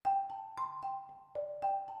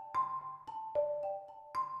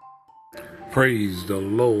Praise the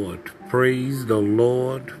Lord, praise the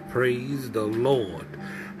Lord, praise the Lord.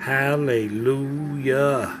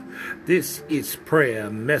 Hallelujah. This is prayer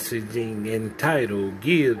messaging entitled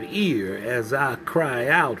Give Ear as I Cry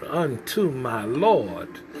Out Unto My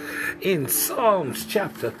Lord. In Psalms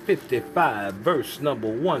chapter 55, verse number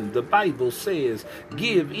 1, the Bible says,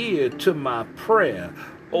 Give ear to my prayer,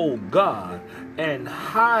 O God, and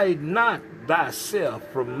hide not thyself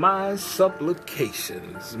from my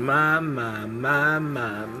supplications. My.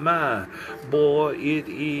 Boy, it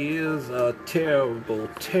is a terrible,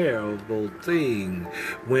 terrible thing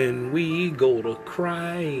when we go to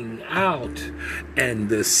crying out and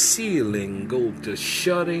the ceiling go to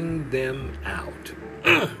shutting them out.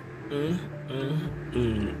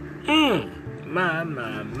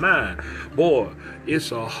 My. Boy,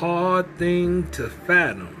 it's a hard thing to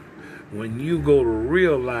fathom when you go to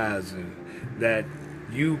realizing that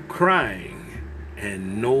you crying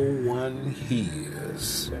and no one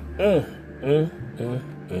hears. Boy,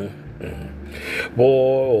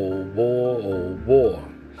 oh boy, oh boy.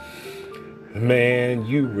 Man,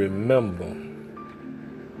 you remember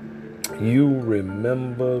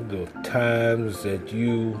the times that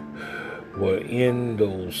you were in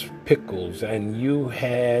those pickles and you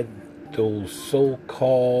had those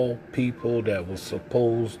so-called people that were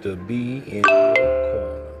supposed to be in your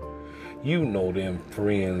corner. You know them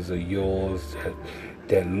friends of yours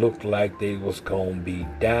that looked like they was gonna be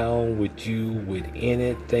down with you with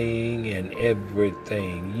anything and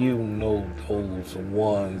everything. You know those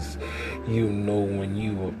ones, when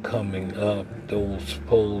you were coming up, those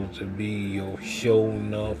supposed to be your show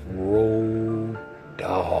enough road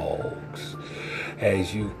dogs,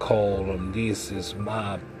 as you call them. This is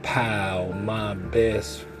my pal, my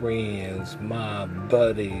best friends, my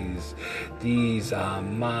buddies. These are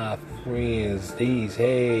my friends.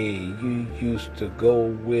 Hey, you used to go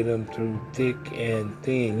with them through thick and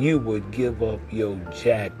thin. You would give up your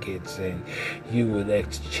jackets and you would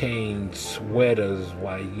exchange sweaters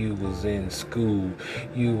while you was in school.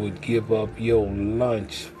 You would give up your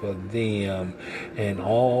lunch for them, and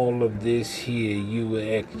all of this here, you would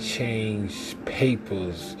exchange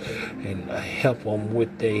papers and help them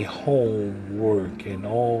with their homework and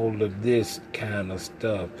all of this kind of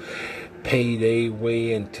stuff. Pay their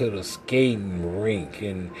way into the skating rink,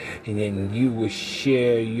 and then you would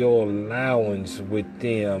share your allowance with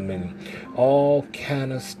them and all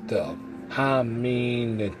kind of stuff. I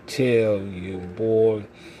mean to tell you, boy,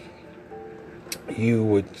 you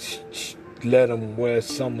would let them wear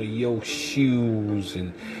some of your shoes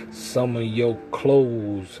and some of your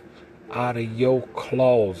clothes out of your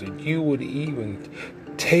closet. You would even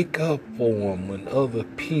take up for them when other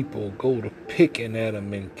people go to picking at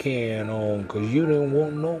them and carrying on, because you didn't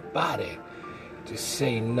want nobody to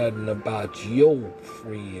say nothing about your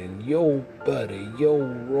friend, your buddy, your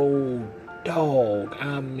road dog.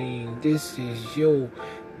 I mean, this is your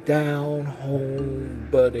down home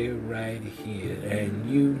buddy right here, and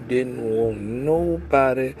you didn't want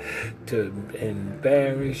nobody to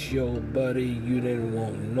embarrass your buddy. You didn't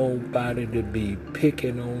want nobody to be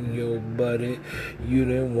picking on your buddy. You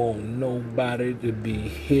didn't want nobody to be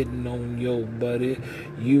hitting on your buddy.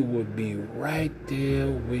 You would be right there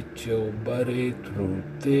with your buddy through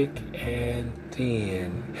thick and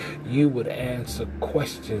thin. You would answer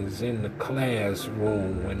questions in the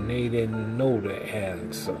classroom when they didn't know the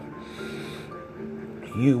answer.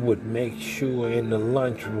 You would make sure in the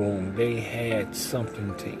lunchroom they had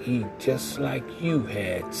something to eat, just like you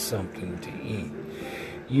had something to eat.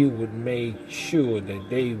 You would make sure that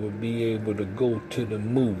they would be able to go to the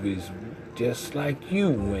movies, just like you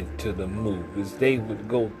went to the movies. They would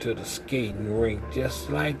go to the skating rink, just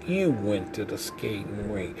like you went to the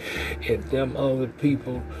skating rink. If them other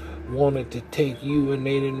people wanted to take you and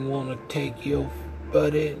they didn't want to take your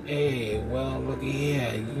buddy, hey, well, look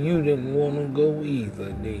here, you didn't want to go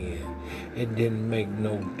either then. It didn't make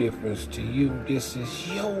no difference to you. This is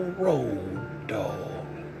your road dog.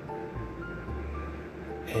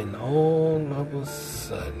 And all of a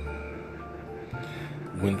sudden,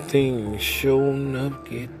 when things sure enough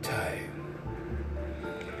get tight,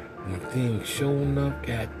 when things sure enough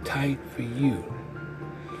got tight for you,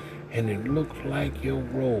 and it looked like your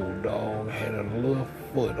road dog had a little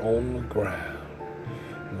foot on the ground,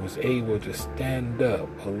 and was able to stand up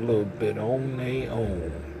a little bit on their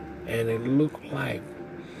own, and it looked like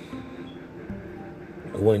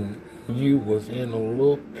when you was in a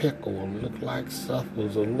little pickle, it looked like stuff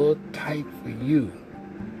was a little tight for you,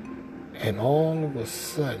 and all of a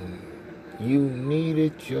sudden you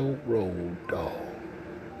needed your road dog,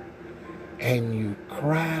 and you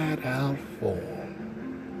cried out for him.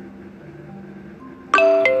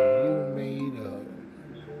 And you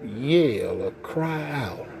yell or cry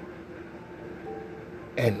out,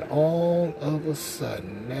 and all of a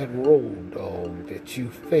sudden that road dog that you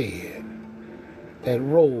fed, that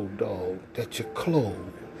road dog that you clothed,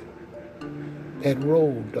 that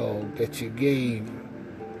road dog that you gave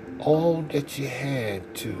all that you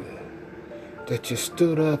had to, that you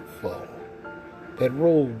stood up for, that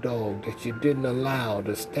road dog that you didn't allow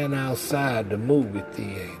to stand outside the movie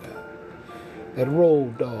theater, that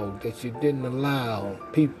road dog that you didn't allow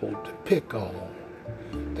people to pick on,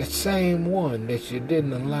 that same one that you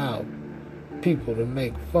didn't allow people to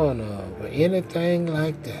make fun of or anything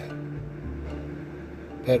like that,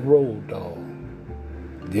 that road dog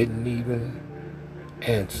didn't even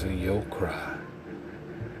answer your cry.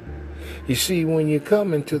 You see, when you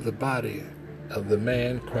come into the body of the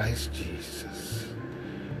man Christ Jesus,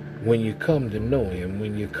 when you come to know him,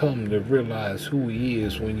 when you come to realize who he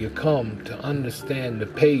is, when you come to understand the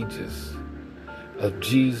pages of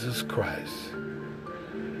Jesus Christ,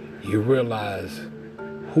 you realize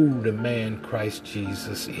who the man Christ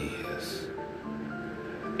Jesus is.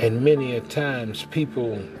 And many a times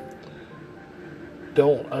people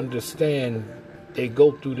don't understand. They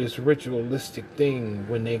go through this ritualistic thing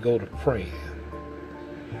when they go to praying.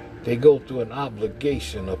 They go through an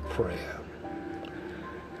obligation of prayer.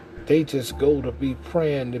 They just go to be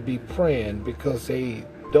praying because they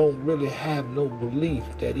don't really have no belief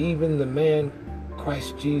that even the man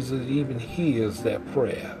Christ Jesus even hears that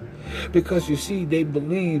prayer. Because you see, they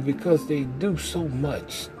believe because they do so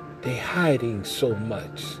much, they hiding so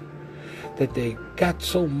much, that they got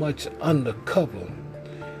so much undercover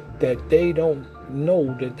that they don't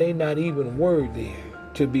know that they're not even worthy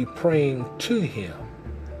to be praying to him.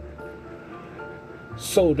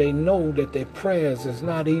 So they know that their prayers is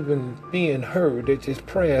not even being heard, that their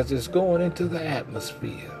prayers is going into the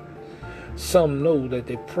atmosphere. Some know that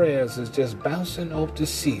their prayers is just bouncing off the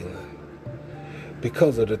ceiling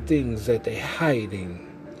because of the things that they're hiding,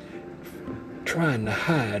 trying to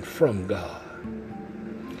hide from God.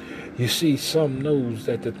 You see, some knows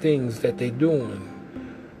that the things that they're doing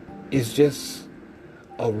is just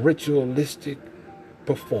a ritualistic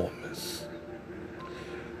performance,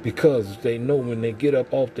 because they know when they get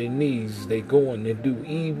up off their knees, they go and they do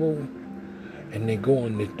evil, and they go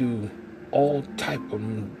and they do all type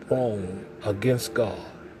of wrong against God.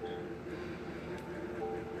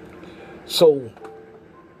 So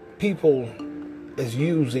people is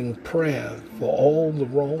using prayer for all the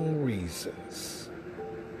wrong reasons.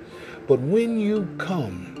 But when you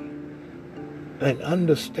come and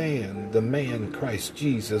understand the man Christ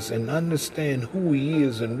Jesus and understand who he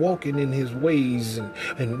is and walking in his ways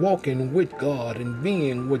and walking with God and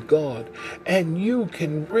being with God, and you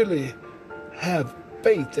can really have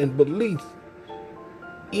faith and belief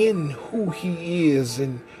in who he is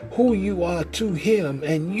and who you are to him,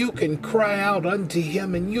 and you can cry out unto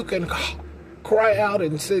him, and you can cry out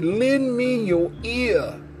and say, lend me your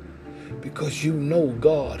ear, because you know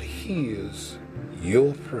God hears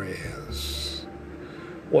your prayers.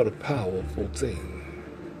 What a powerful thing.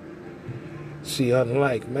 See,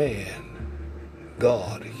 unlike man,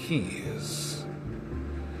 God hears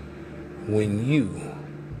when you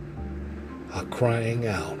are crying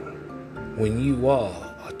out, when you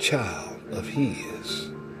are a child of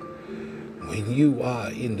his, when you are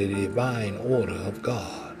in the divine order of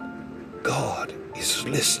God. God is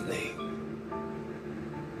listening.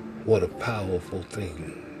 What a powerful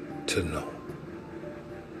thing to know.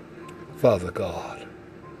 Father God,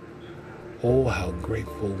 oh, how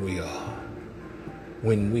grateful we are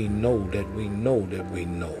when we know that we know that we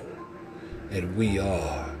know that we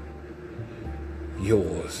are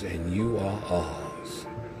yours and you are ours,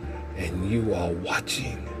 and you are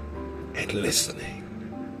watching and listening.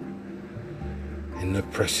 In the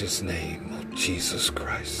precious name of Jesus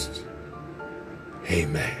Christ,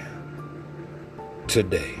 amen.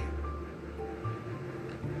 Today,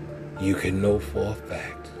 you can know for a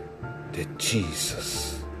fact that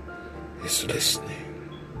Jesus is listening.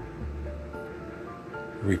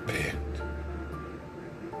 Repent.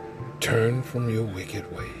 Turn from your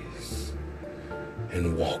wicked ways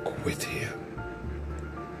and walk with him,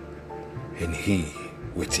 and he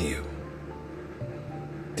with you.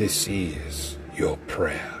 This is your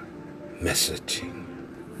prayer messaging.